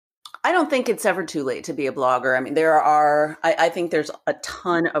I don't think it's ever too late to be a blogger. I mean, I think there's a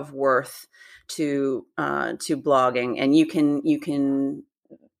ton of worth to blogging, and you can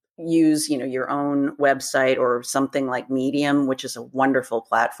use, your own website or something like Medium, which is a wonderful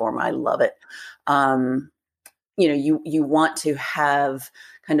platform. I love it. You want to have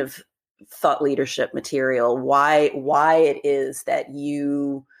kind of thought leadership material, why it is that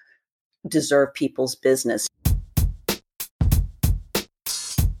you deserve people's business.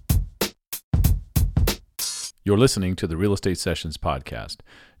 You're listening to the Real Estate Sessions podcast.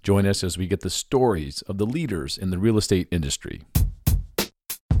 Join us as we get the stories of the leaders in the real estate industry.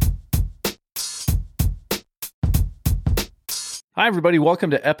 Hi, everybody.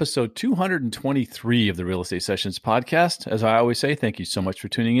 Welcome to episode 223 of the Real Estate Sessions podcast. As I always say, thank you so much for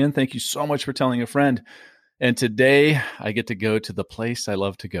tuning in. Thank you so much for telling a friend. And today I get to go to the place I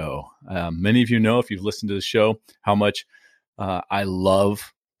love to go. Many of you know, if you've listened to the show, how much I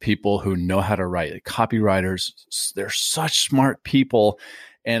love people who know how to write. Copywriters, they're such smart people,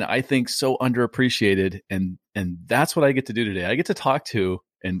 and I think so underappreciated. And that's what I get to do today. I get to talk to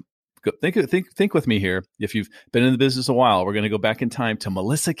and think with me here. If you've been in the business a while, we're going to go back in time to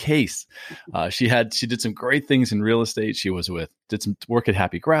Melissa Case. She did some great things in real estate. She did some work at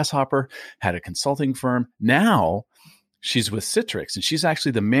Happy Grasshopper, had a consulting firm. Now she's with Citrix, and she's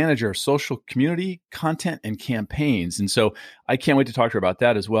actually the manager of social community, content, and campaigns. And so I can't wait to talk to her about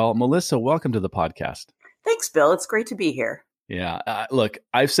that as well. Melissa, welcome to the podcast. Thanks, Bill. It's great to be here. Yeah. Look,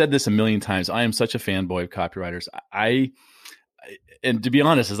 I've said this a million times. I am such a fanboy of copywriters. And to be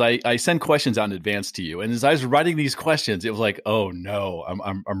honest, as I send questions out in advance to you, and as I was writing these questions, it was like, oh no,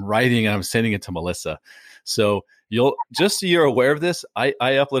 I'm writing and I'm sending it to Melissa. So just so you're aware of this, I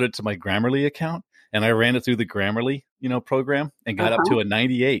uploaded it to my Grammarly account, and I ran it through the Grammarly, program, and got up to a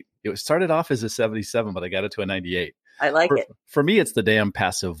 98. It started off as a 77, but I got it to a 98. I like it. For me, it's the damn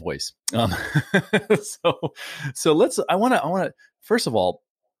passive voice. So I want to, first of all,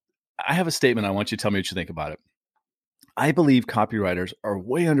 I have a statement. I want you to tell me what you think about it. I believe copywriters are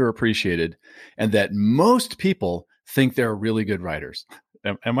way underappreciated, and that most people think they're really good writers.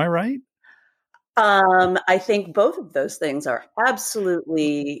 Am I right? I think both of those things are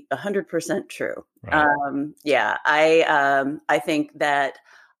absolutely 100% true. Right. I think that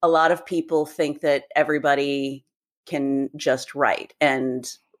a lot of people think that everybody can just write.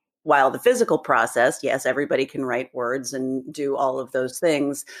 And while the physical process, yes, everybody can write words and do all of those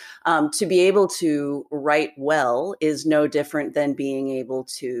things, to be able to write well is no different than being able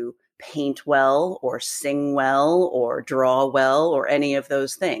to paint well or sing well or draw well or any of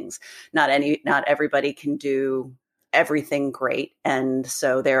those things. Not everybody can do everything great. And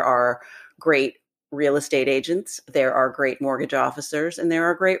so there are great real estate agents, there are great mortgage officers, and there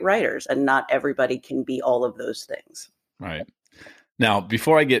are great writers, and not everybody can be all of those things. Right. Now,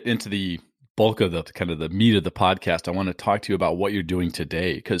 before I get into the bulk of the kind of the meat of the podcast, I want to talk to you about what you're doing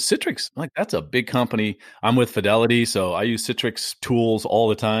today, because Citrix, that's a big company. I'm with Fidelity, so I use Citrix tools all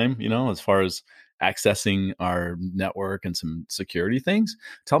the time, as far as accessing our network and some security things.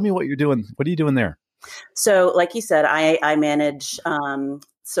 Tell me what you're doing. What are you doing there? So, like you said, I manage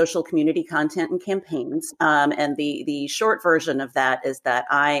social community content and campaigns. And the short version of that is that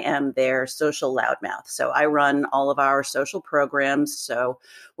I am their social loudmouth. So I run all of our social programs. So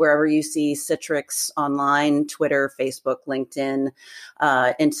wherever you see Citrix online, Twitter, Facebook, LinkedIn,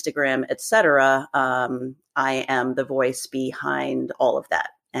 Instagram, etc., I am the voice behind all of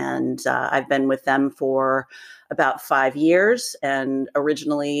that. And I've been with them for about 5 years, and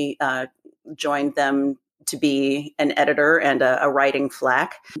originally joined them to be an editor and a writing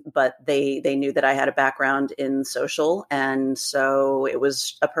flack, but they knew that I had a background in social, and so it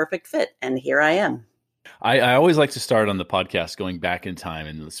was a perfect fit, and here I am. I always like to start on the podcast going back in time,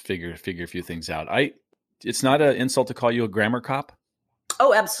 and let's figure a few things out. It's not an insult to call you a grammar cop?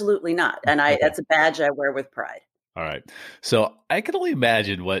 Oh, absolutely not. And that's a badge I wear with pride. All right. So I can only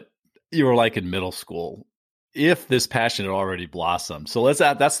imagine what you were like in middle school if this passion had already blossomed. So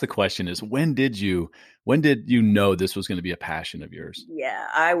that's the question, is when did you know this was going to be a passion of yours? Yeah,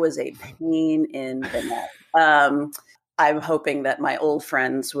 I was a pain in the neck. I'm hoping that my old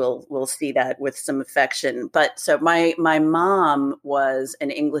friends will see that with some affection. But so my mom was an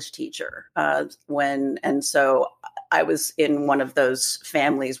English teacher and so I was in one of those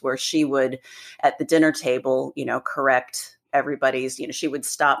families where she would, at the dinner table, correct everybody's, she would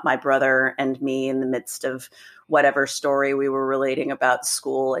stop my brother and me in the midst of whatever story we were relating about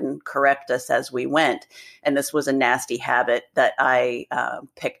school and correct us as we went. And this was a nasty habit that I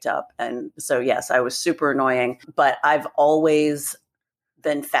picked up. And so, yes, I was super annoying, but I've always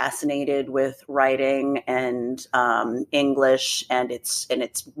been fascinated with writing and English and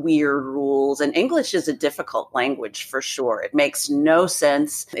its weird rules. And English is a difficult language for sure. It makes no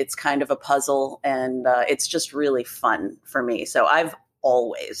sense. It's kind of a puzzle, and it's just really fun for me. So I've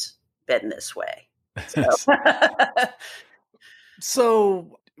always been this way. So,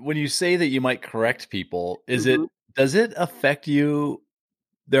 So when you say that you might correct people, does it affect you?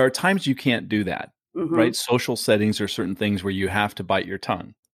 There are times you can't do that, right? Social settings or certain things where you have to bite your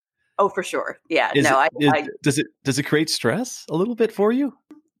tongue. Oh, for sure. Yeah. Does it create stress a little bit for you?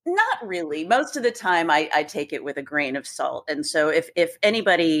 Not really. Most of the time I take it with a grain of salt. And so if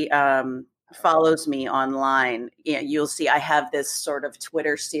anybody follows me online, you'll see I have this sort of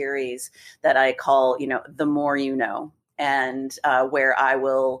Twitter series that I call, The More You Know, and where I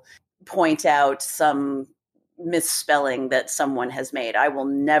will point out some misspelling that someone has made. I will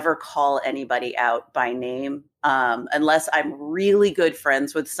never call anybody out by name unless I'm really good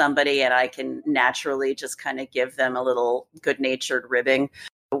friends with somebody and I can naturally just kind of give them a little good-natured ribbing.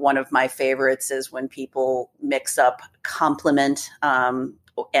 One of my favorites is when people mix up compliment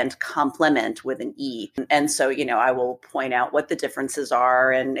and complement with an E. And so, I will point out what the differences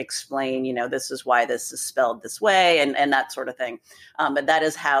are and explain, this is why this is spelled this way and that sort of thing. But that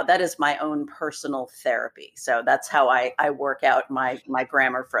is my own personal therapy. So that's how I work out my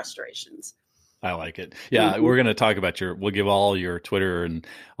grammar frustrations. I like it. Yeah, we're going to talk about we'll give all your Twitter and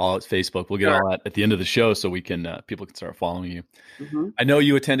all Facebook. We'll get all that at the end of the show so we can people can start following you. I know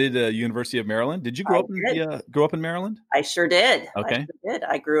you attended University of Maryland. Did you grow up in Maryland? I sure did. Okay.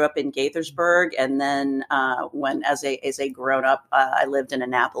 I grew up in Gaithersburg, and then when as a grown up, I lived in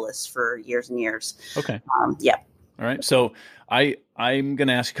Annapolis for years and years. Okay. Yeah. All right. So I'm going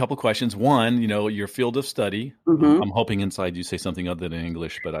to ask a couple questions. One, your field of study. Mm-hmm. I'm hoping inside you say something other than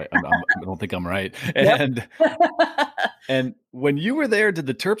English, but I don't think I'm right. Yep. And when you were there, did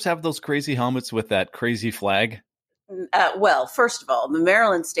the Terps have those crazy helmets with that crazy flag? Well, first of all, the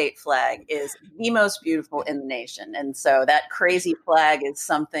Maryland state flag is the most beautiful in the nation. And so that crazy flag is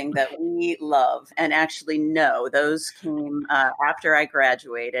something that we love. And actually, no, those came after I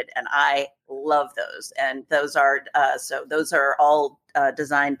graduated, and I love those. And those are all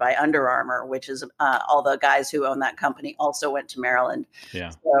designed by Under Armour, which is all the guys who own that company also went to Maryland.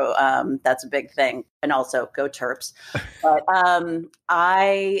 Yeah. So that's a big thing. And also go Terps. But I'm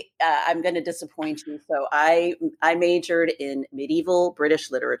going to disappoint you. So I majored in medieval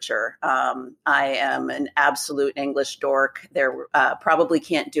British literature. I am an absolute English dork. There probably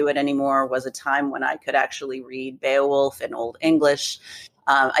can't do it anymore. Was a time when I could actually read Beowulf in Old English.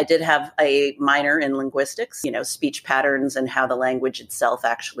 I did have a minor in linguistics, speech patterns and how the language itself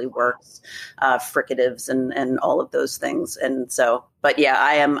actually works, fricatives and all of those things. And so, but yeah,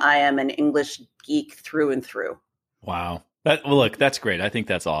 I am an English geek through and through. Wow. Look, that's great. I think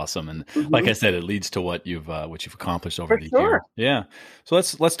that's awesome. And like I said, it leads to what you've accomplished over the years. Yeah. So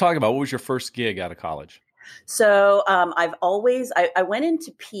let's talk about, what was your first gig out of college? So I went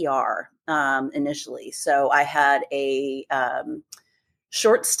into PR initially. So I had a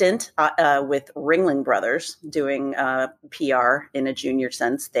short stint with Ringling Brothers doing PR in a junior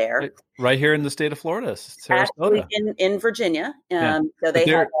sense there. Right here in the state of Florida, Sarasota. Actually in Virginia. So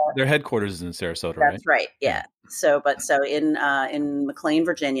their headquarters is in Sarasota, right? That's right. Yeah. So in McLean,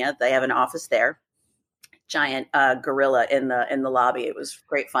 Virginia, they have an office there. Giant gorilla in the lobby. It was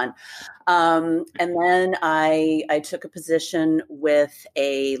great fun. And then I took a position with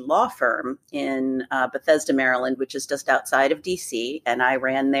a law firm in Bethesda, Maryland, which is just outside of DC. And I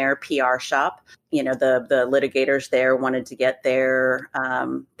ran their PR shop. The litigators there wanted to get their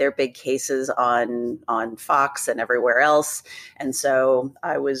big cases on Fox and everywhere else. And so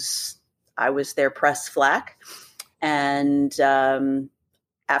I was their press flack. And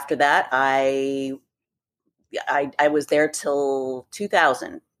after that, I was there till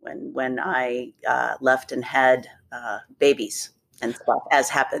 2000 when I left and had babies and stuff, as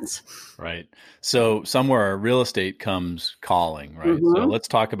happens. Right. So somewhere real estate comes calling, right? So let's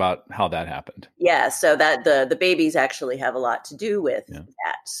talk about how that happened. Yeah. So that the babies actually have a lot to do with that.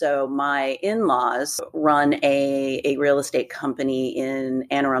 So my in-laws run a real estate company in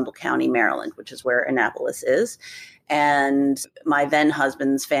Anne Arundel County, Maryland, which is where Annapolis is. And my then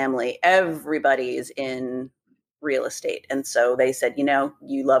husband's family, everybody is in real estate. And so they said,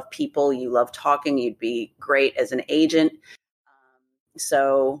 you love people, you love talking, you'd be great as an agent.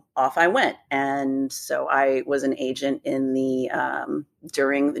 So off I went. And so I was an agent in the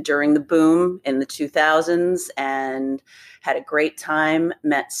during the boom in the 2000s and had a great time,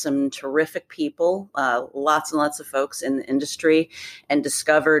 met some terrific people, lots and lots of folks in the industry, and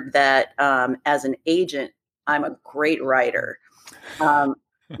discovered that as an agent, I'm a great writer. Um,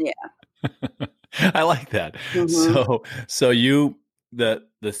 yeah. I like that. hmm So you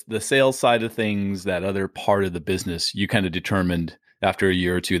the sales side of things, that other part of the business, you kind of determined after a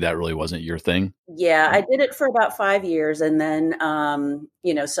year or two that really wasn't your thing. Yeah, I did it for about 5 years. And then,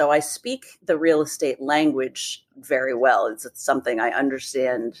 so I speak the real estate language very well. It's something I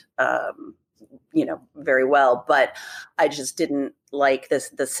understand, very well, but I just didn't like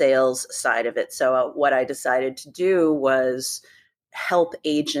the sales side of it. So what I decided to do was help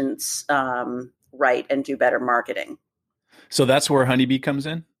agents write and do better marketing. So that's where Honeybee comes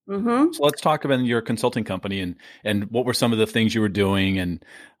in. hmm So let's talk about your consulting company and what were some of the things you were doing, and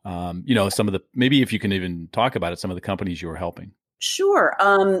some of the, maybe if you can even talk about it, some of the companies you were helping. Sure.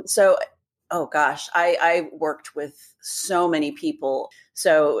 Oh gosh, I worked with so many people.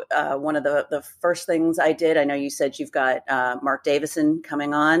 So one of the first things I did, I know you said you've got Mark Davison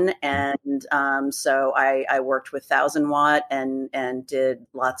coming on, and so I worked with Thousand Watt and did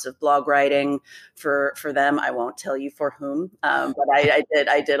lots of blog writing for them. I won't tell you for whom, but I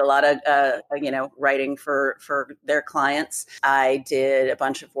did a lot of writing for their clients. I did a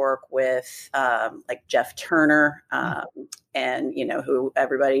bunch of work with like Jeff Turner. And who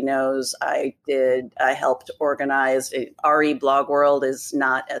everybody knows. I helped organize RE Blog World is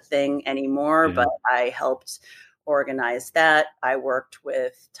not a thing anymore, Yeah. but I helped organize that. I worked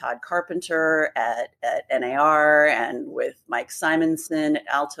with Todd Carpenter at NAR and with Mike Simonson at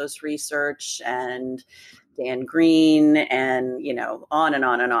Altos Research and Dan Green, and on and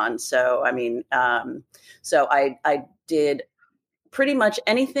on and on. So I mean, so I did pretty much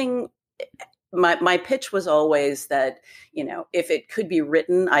anything. My pitch was always that, if it could be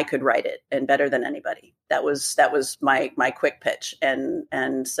written, I could write it, and better than anybody. That was my quick pitch.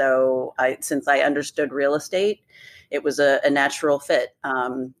 And so since I understood real estate, it was a natural fit.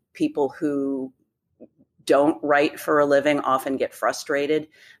 People who don't write for a living often get frustrated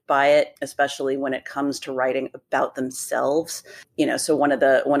by it, especially when it comes to writing about themselves. So one of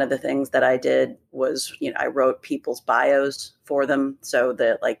the things that I did was, I wrote people's bios for them. So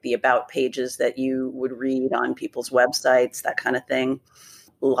the about pages that you would read on people's websites, that kind of thing.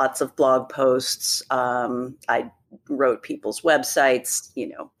 Lots of blog posts. I wrote people's websites,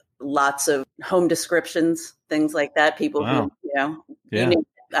 lots of home descriptions, things like that. People Wow. who, Yeah.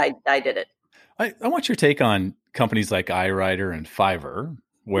 I did it. I want your take on companies like iWriter and Fiverr, Mhm.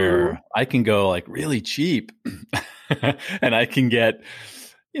 where I can go like really cheap and I can get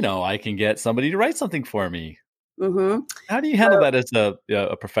somebody to write something for me. Mm-hmm. How do you handle that as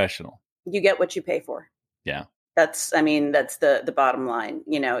a professional? You get what you pay for. Yeah. That's the bottom line.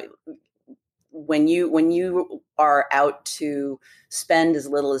 When you are out to spend as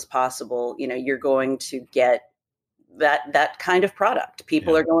little as possible, you're going to get that kind of product.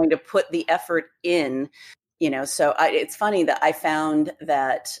 People Yeah. are going to put the effort in. So it's funny that I found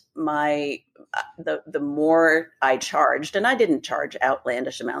that the more I charged, and I didn't charge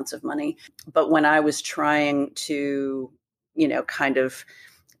outlandish amounts of money, but when I was trying to, kind of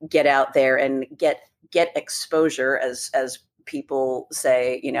get out there and get exposure, as people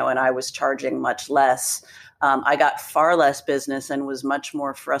say, and I was charging much less. I got far less business and was much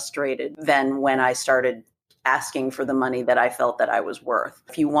more frustrated than when I started asking for the money that I felt that I was worth.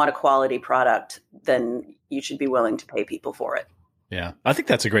 If you want a quality product, then you should be willing to pay people for it. Yeah. I think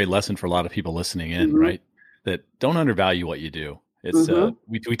that's a great lesson for a lot of people listening in, Mm-hmm. right? That don't undervalue what you do. It's Mm-hmm.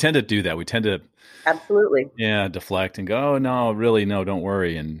 we tend to do that. We tend to Absolutely. deflect and go, oh no, really, no, don't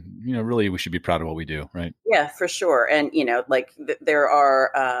worry. And really we should be proud of what we do, right? Yeah, for sure. And,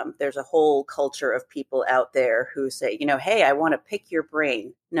 there's a whole culture of people out there who say, hey, I want to pick your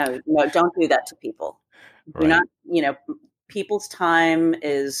brain. No, no, don't do that to people. Do not, Right. People's time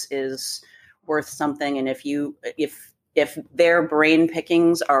is worth something. And if their brain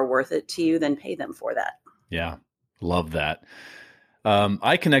pickings are worth it to you, then pay them for that. Yeah. Love that.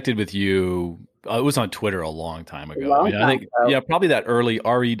 I connected with you. It was on Twitter a long time A ago. long I time think, ago. yeah, probably that early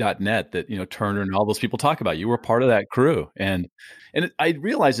re.net that, Turner and all those people talk about. You were part of that crew. I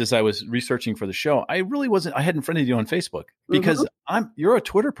realized as I was researching for the show, I hadn't friended you on Facebook Mm-hmm. because you're a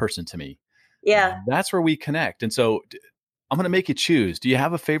Twitter person to me. Yeah. That's where we connect. And so I'm going to make you choose. Do you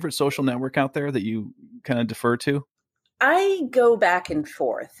have a favorite social network out there that you kind of defer to? I go back and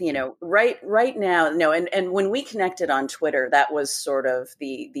forth, right now. No, and when we connected on Twitter, that was sort of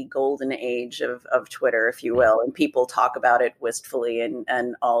the golden age of Twitter, if you will. And people talk about it wistfully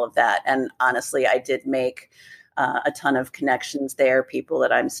and all of that. And honestly, I did make a ton of connections there, people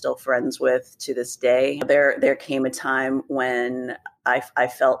that I'm still friends with to this day. There came a time when I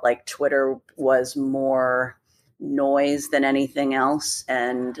felt like Twitter was more noise than anything else.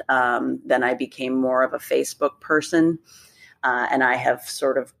 And then I became more of a Facebook person. And I have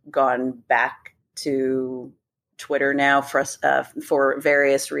sort of gone back to Twitter now for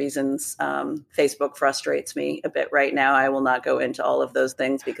various reasons. Facebook frustrates me a bit right now. I will not go into all of those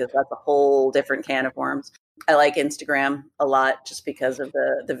things because that's a whole different can of worms. I like Instagram a lot just because of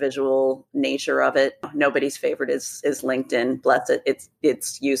the visual nature of it. Nobody's favorite is LinkedIn. Bless it.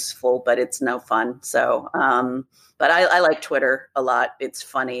 It's useful, but it's no fun. So, but I like Twitter a lot. It's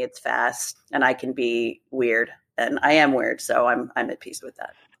funny, it's fast, and I can be weird, and I am weird. So I'm at peace with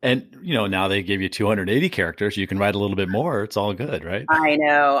that. And, now they give you 280 characters. You can write a little bit more. It's all good, right? I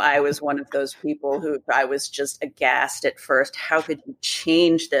know. I was one of those people who I was just aghast at first. How could you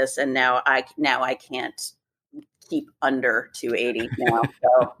change this? And now I can't keep under 280 now.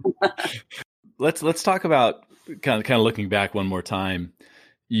 So. Let's talk about kind of looking back one more time.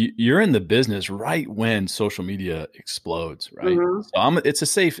 You're in the business right when social media explodes, right? Mm-hmm. So it's a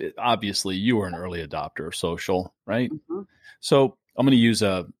safe. Obviously, you were an early adopter of social, right? Mm-hmm. So I'm going to use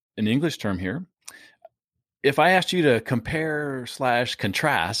an English term here. If I asked you to compare /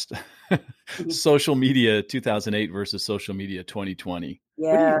 contrast social media 2008 versus social media 2020,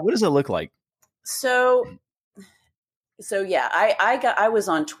 what does it look like? So yeah, I was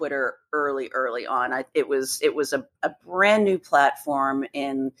on Twitter early on. It was a brand new platform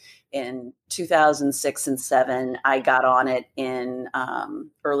in 2006 and 2007. I got on it in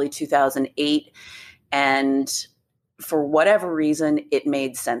early 2008, and for whatever reason, it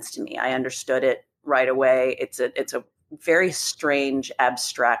made sense to me. I understood it right away. It's a very strange,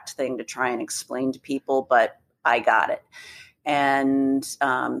 abstract thing to try and explain to people, but I got it. And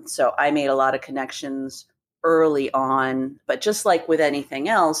so I made a lot of connections early on, but just like with anything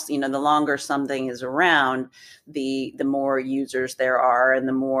else, the longer something is around, the more users there are and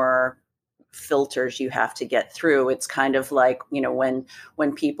the more filters you have to get through. It's kind of like, when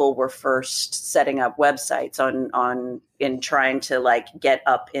people were first setting up websites in trying to like get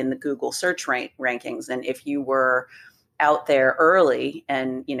up in the Google search rankings. And if you were out there early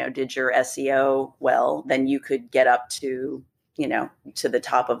and, did your SEO well, then you could get up to the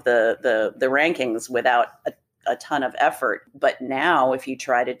top of the rankings without a ton of effort. But now if you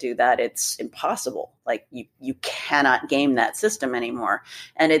try to do that, it's impossible. Like you cannot game that system anymore.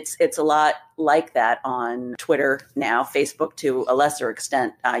 And it's a lot like that on Twitter now, Facebook to a lesser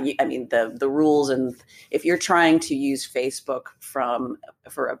extent. The rules, and if you're trying to use Facebook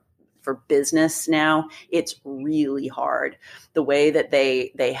for business now, it's really hard. The way that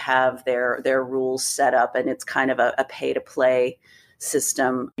they have their rules set up, and it's kind of a pay to play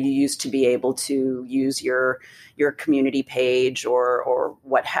system. You used to be able to use your community page or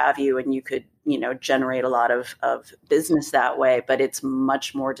what have you, and you could generate a lot of business that way, but it's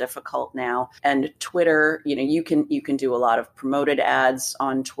much more difficult now. And Twitter, you can do a lot of promoted ads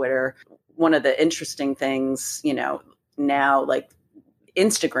on Twitter. One of the interesting things, now, like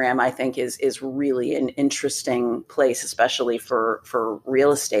Instagram, I think is really an interesting place, especially for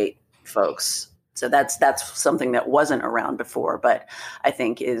real estate folks. So that's something that wasn't around before, but I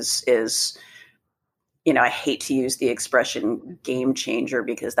think is I hate to use the expression game changer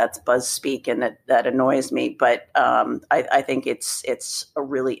because that's buzz speak and that annoys me. But I think it's a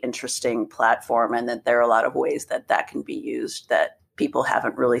really interesting platform, and that there are a lot of ways that can be used that people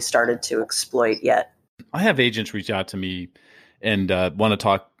haven't really started to exploit yet. I have agents reach out to me and want to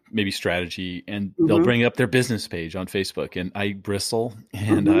talk maybe strategy, and they'll bring up their business page on Facebook, and I bristle,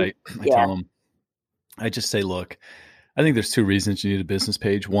 and I tell them, I just say, look, I think there's two reasons you need a business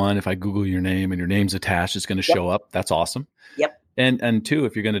page. One, if I Google your name and your name's attached, it's going to show up. That's awesome. Yep. And two,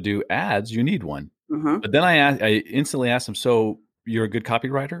 if you're going to do ads, you need one. But then I instantly ask them, so you're a good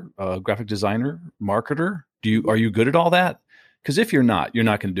copywriter, graphic designer, marketer? Are you good at all that? Because if you're not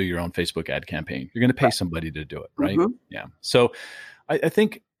going to do your own Facebook ad campaign. You're going to pay somebody to do it, right? Yeah. So I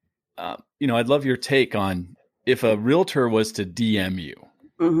think, I'd love your take on if a realtor was to DM you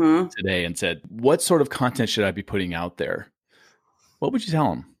today and said, what sort of content should I be putting out there? What would you tell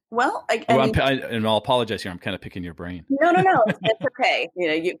them? Well, and I'll apologize here. I'm kind of picking your brain. No, it's okay.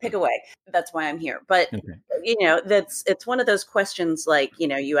 You pick away. That's why I'm here. But it's one of those questions like,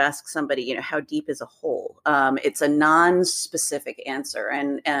 you ask somebody, how deep is a hole? It's a non-specific answer,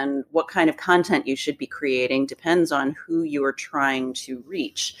 and what kind of content you should be creating depends on who you are trying to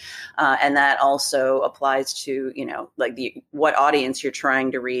reach, and that also applies to what audience you're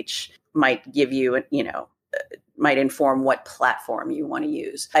trying to reach might give you might inform what platform you want to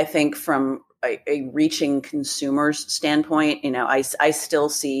use. I think from a reaching consumers standpoint, I still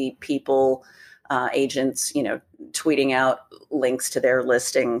see people, agents, tweeting out links to their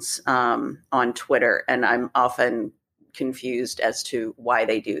listings on Twitter, and I'm often confused as to why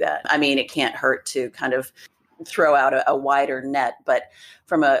they do that. I mean, it can't hurt to kind of throw out a wider net. But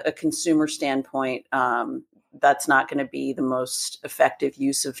from a consumer standpoint, that's not going to be the most effective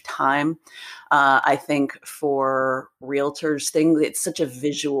use of time. I think for realtors, it's such a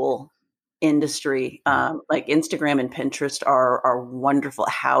visual industry. Like Instagram and Pinterest are wonderful.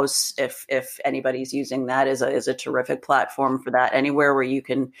 House, if anybody's using that, is a terrific platform for that. Anywhere where you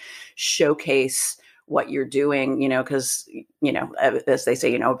can showcase what you're doing, because, as they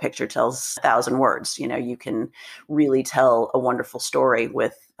say, a picture tells 1,000 words. You can really tell a wonderful story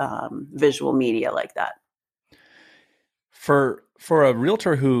with visual media like that. For a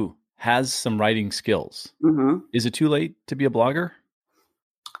realtor who has some writing skills, is it too late to be a blogger?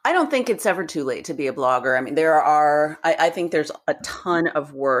 I don't think it's ever too late to be a blogger. I mean, I think there's a ton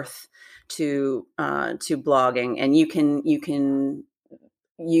of worth to blogging, and you can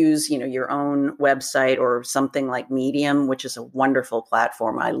use, your own website or something like Medium, which is a wonderful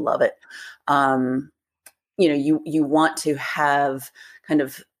platform. I love it. You want to have kind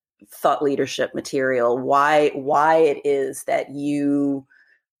of thought leadership material, why it is that you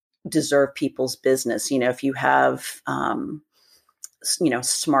deserve people's business. If you have,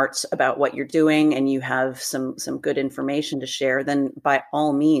 smarts about what you're doing and you have some good information to share, then by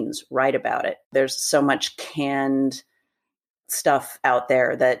all means, write about it. There's so much canned stuff out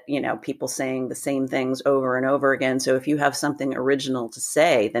there that, people saying the same things over and over again. So if you have something original to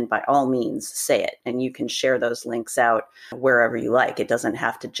say, then by all means say it, and you can share those links out wherever you like. It doesn't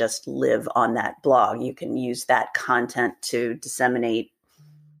have to just live on that blog. You can use that content to disseminate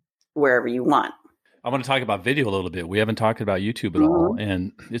wherever you want. I want to talk about video a little bit. We haven't talked about YouTube at all.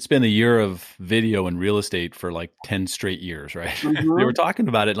 And it's been the year of video in real estate for like 10 straight years, right? They were talking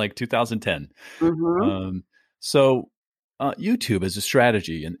about it in like 2010. So YouTube as a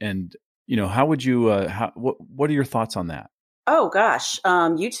strategy, and how would you, what are your thoughts on that? Oh gosh.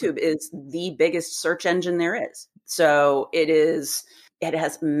 YouTube is the biggest search engine there is. So it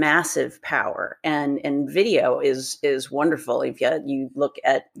has massive power, and video is wonderful. If you look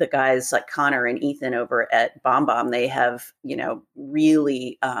at the guys like Connor and Ethan over at BombBomb, they have,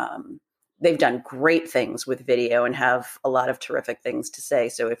 really, they've done great things with video and have a lot of terrific things to say.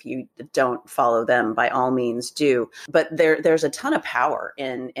 So if you don't follow them, by all means do. But there's a ton of power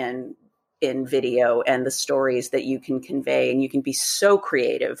in video and the stories that you can convey, and you can be so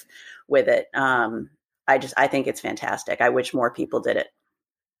creative with it. I think it's fantastic. I wish more people did it.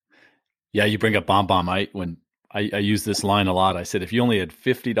 Yeah, you bring up BombBomb. I use this line a lot. I said, if you only had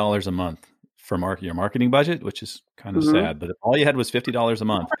 $50 a month for your marketing budget, which is kind of sad, but if all you had was $50 a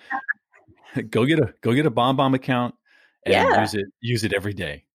month, go get a BombBomb account and use it every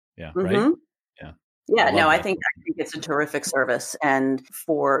day. Yeah, right. Yeah, no, I think it's a terrific service. And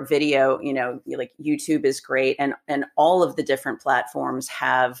for video, like YouTube is great. And all of the different platforms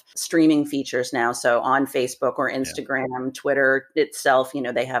have streaming features now. So on Facebook or Instagram, Twitter itself,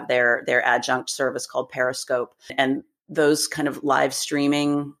 they have their adjunct service called Periscope. And those kind of live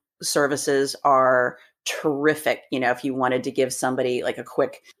streaming services are terrific. If you wanted to give somebody like a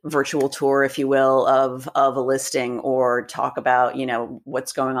quick virtual tour, if you will, of a listing, or talk about,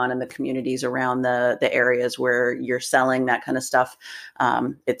 what's going on in the communities around the areas where you're selling, that kind of stuff.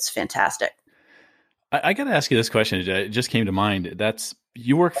 It's fantastic. I got to ask you this question. It just came to mind.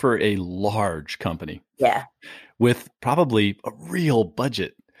 You work for a large company. Yeah. With probably a real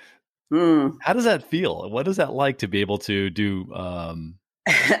budget. How does that feel? What is that like to be able to do,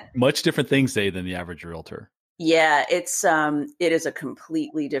 much different things, say, than the average realtor? Yeah, it is a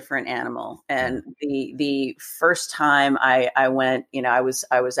completely different animal. And the first time I went, I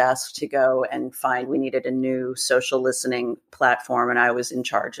was asked to go and we needed a new social listening platform, and I was in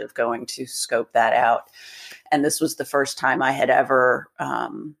charge of going to scope that out. And this was the first time I had ever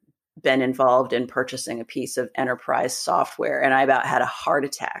been involved in purchasing a piece of enterprise software. And I about had a heart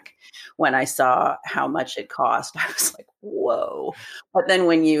attack when I saw how much it cost. I was like, whoa. But then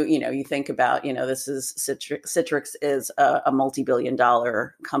when you think about, this is Citrix is a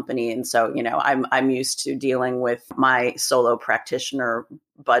multi-billion-dollar company. And so, I'm used to dealing with my solo practitioner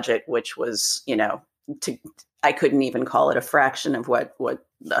budget, which was, I couldn't even call it a fraction of what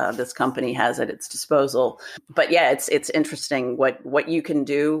this company has at its disposal. But yeah, it's interesting what you can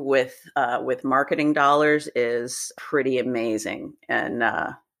do with marketing dollars is pretty amazing. And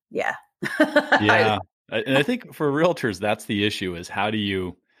yeah. Yeah. And I think for realtors, that's the issue, is how do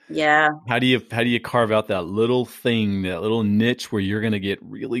you carve out that little thing, that little niche where you're going to get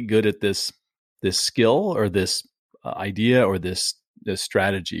really good at this skill or this idea or this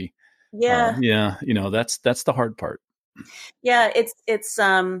strategy. Yeah. That's the hard part. Yeah. It's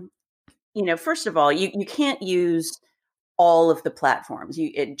first of all, you can't use all of the platforms.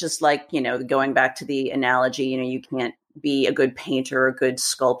 It just like, going back to the analogy, you can't be a good painter, a good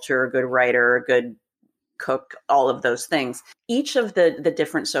sculptor, a good writer, a good cook, all of those things. Each of the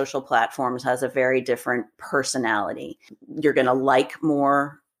different social platforms has a very different personality. You're going to like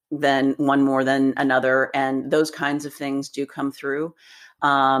more than another. And those kinds of things do come through.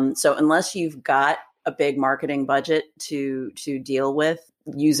 So unless you've got a big marketing budget to deal with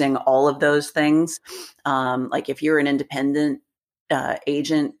using all of those things, like if you're an independent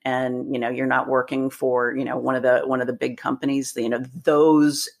agent and you're not working for one of the big companies,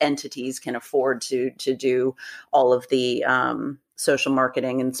 those entities can afford to do all of the social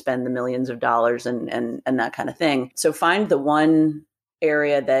marketing and spend the millions of dollars and that kind of thing. So find the one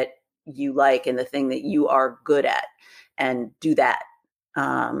area that you like and the thing that you are good at and do that.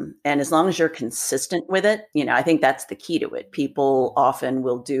 And as long as you're consistent with it, I think that's the key to it. People often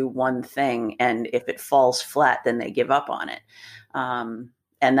will do one thing, and if it falls flat, then they give up on it.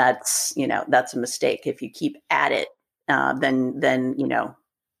 And that's a mistake. If you keep at it, then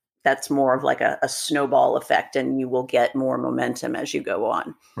that's more of like a snowball effect, and you will get more momentum as you go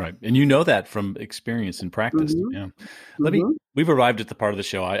on. Right. And that from experience and practice. Mm-hmm. Yeah. We've arrived at the part of the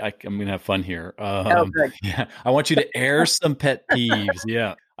show. I'm going to have fun here. Oh, good. Yeah. I want you to air some pet peeves.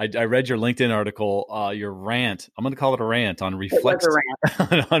 Yeah. I read your LinkedIn article, your rant. I'm going to call it a rant on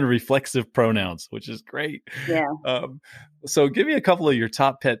on reflexive pronouns, which is great. Yeah. So give me a couple of your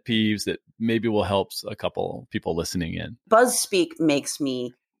top pet peeves that maybe will help a couple people listening in. Buzz speak makes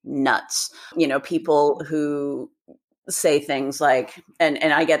me nuts. People who say things like, and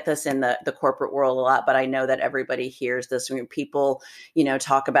I get this in the corporate world a lot, but I know that everybody hears this. When people,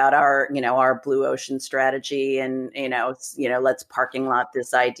 talk about our blue ocean strategy and, let's parking lot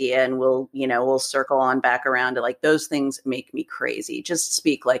this idea and we'll circle on back around to, like, those things make me crazy. Just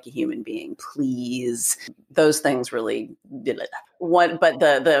speak like a human being, please. Those things really did it. But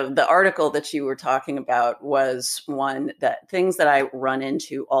the article that you were talking about was one that things that I run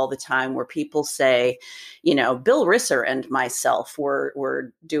into all the time where people say, Bill Risser and myself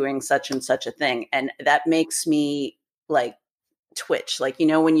were doing such and such a thing. And that makes me like twitch. Like,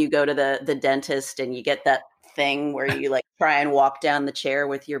 when you go to the dentist and you get that thing where you like try and walk down the chair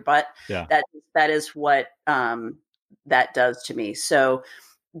with your butt. Yeah. That is what that does to me. So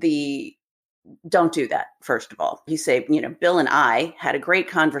don't do that. First of all, you say, Bill and I had a great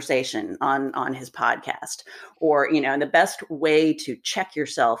conversation on his podcast, or, the best way to check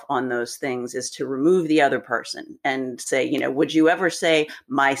yourself on those things is to remove the other person and say, would you ever say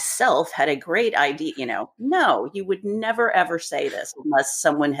myself had a great idea? No, you would never, ever say this unless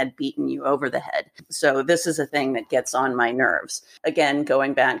someone had beaten you over the head. So this is a thing that gets on my nerves. Again,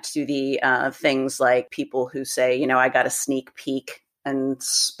 going back to the things like people who say, I got a sneak peek and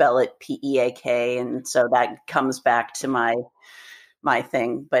spell it PEAK. And so that comes back to my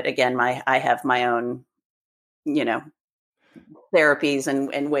thing. But again, I have my own, therapies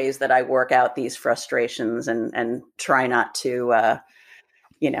and ways that I work out these frustrations and try not to,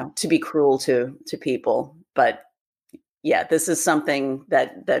 to be cruel to people. But yeah, this is something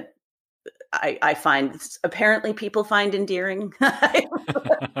that I find apparently people find endearing.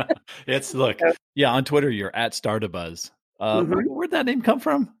 On Twitter, you're at Startabuzz. Where'd that name come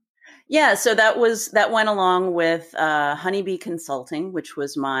from? Yeah, so that went along with Honeybee Consulting, which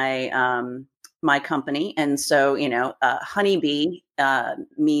was my company, and so Honeybee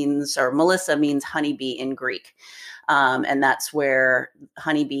means, or Melissa means honeybee in Greek, and that's where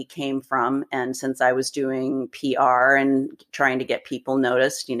Honeybee came from. And since I was doing PR and trying to get people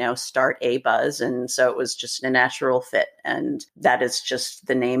noticed, start a buzz, and so it was just a natural fit, and that is just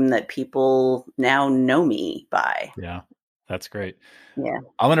the name that people now know me by. Yeah. That's great. Yeah.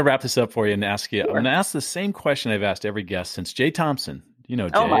 I'm going to wrap this up for you and ask you, Sure. I'm going to ask the same question I've asked every guest since Jay Thompson. Jay.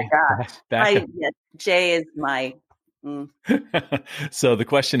 Oh my gosh. Jay is my. So the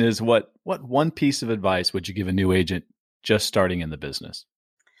question is, what one piece of advice would you give a new agent just starting in the business?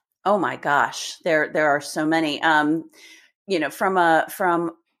 Oh my gosh. There are so many, from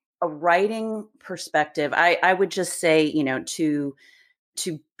a writing perspective, I would just say, to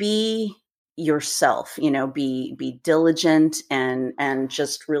be yourself, be diligent and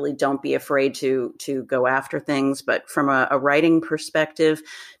just really don't be afraid to go after things. But from a writing perspective,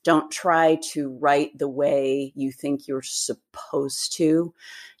 don't try to write the way you think you're supposed to.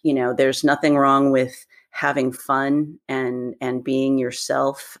 There's nothing wrong with having fun and being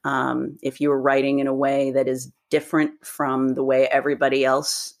yourself. If you're writing in a way that is different from the way everybody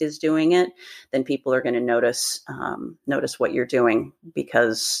else is doing it, then people are going to notice what you're doing,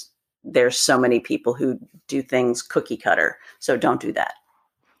 because there's so many people who do things cookie cutter. So don't do that.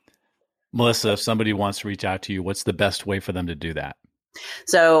 Melissa, if somebody wants to reach out to you, what's the best way for them to do that?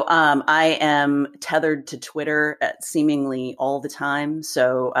 So I am tethered to Twitter seemingly all the time.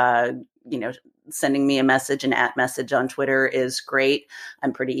 So, sending me a message, an @ message on Twitter is great.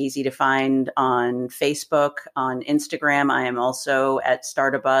 I'm pretty easy to find on Facebook, on Instagram. I am also at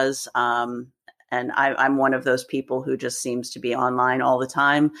Startabuzz. And I'm one of those people who just seems to be online all the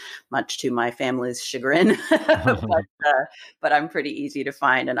time, much to my family's chagrin. But I'm pretty easy to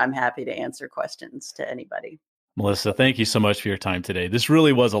find, and I'm happy to answer questions to anybody. Melissa, thank you so much for your time today. This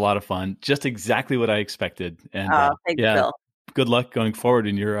really was a lot of fun, just exactly what I expected. And Thanks, Bill. Good luck going forward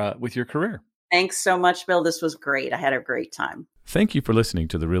in your with your career. Thanks so much, Bill. This was great. I had a great time. Thank you for listening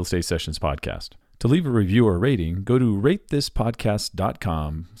to the Real Estate Sessions podcast. To leave a review or rating, go to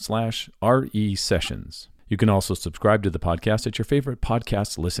ratethispodcast.com/RE sessions. You can also subscribe to the podcast at your favorite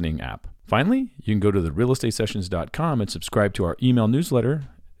podcast listening app. Finally, you can go to therealestatesessions.com and subscribe to our email newsletter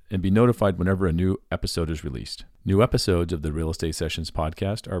and be notified whenever a new episode is released. New episodes of the Real Estate Sessions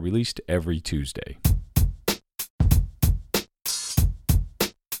podcast are released every Tuesday.